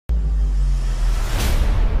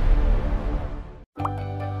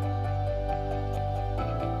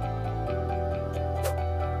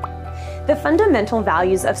The fundamental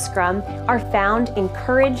values of Scrum are found in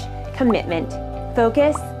courage, commitment,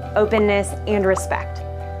 focus, openness, and respect.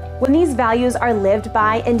 When these values are lived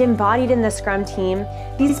by and embodied in the Scrum team,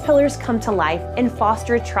 these pillars come to life and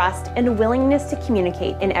foster trust and a willingness to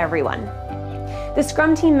communicate in everyone. The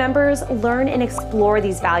Scrum team members learn and explore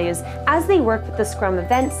these values as they work with the Scrum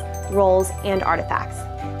events, roles, and artifacts.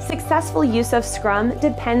 Successful use of Scrum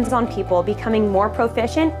depends on people becoming more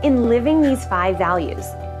proficient in living these 5 values.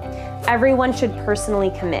 Everyone should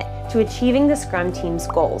personally commit to achieving the Scrum team's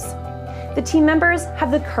goals. The team members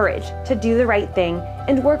have the courage to do the right thing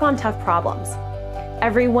and work on tough problems.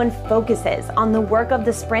 Everyone focuses on the work of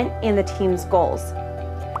the sprint and the team's goals.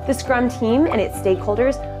 The Scrum team and its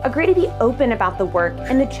stakeholders agree to be open about the work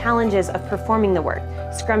and the challenges of performing the work.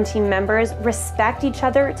 Scrum team members respect each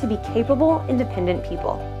other to be capable, independent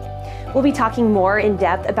people. We'll be talking more in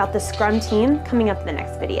depth about the Scrum team coming up in the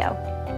next video.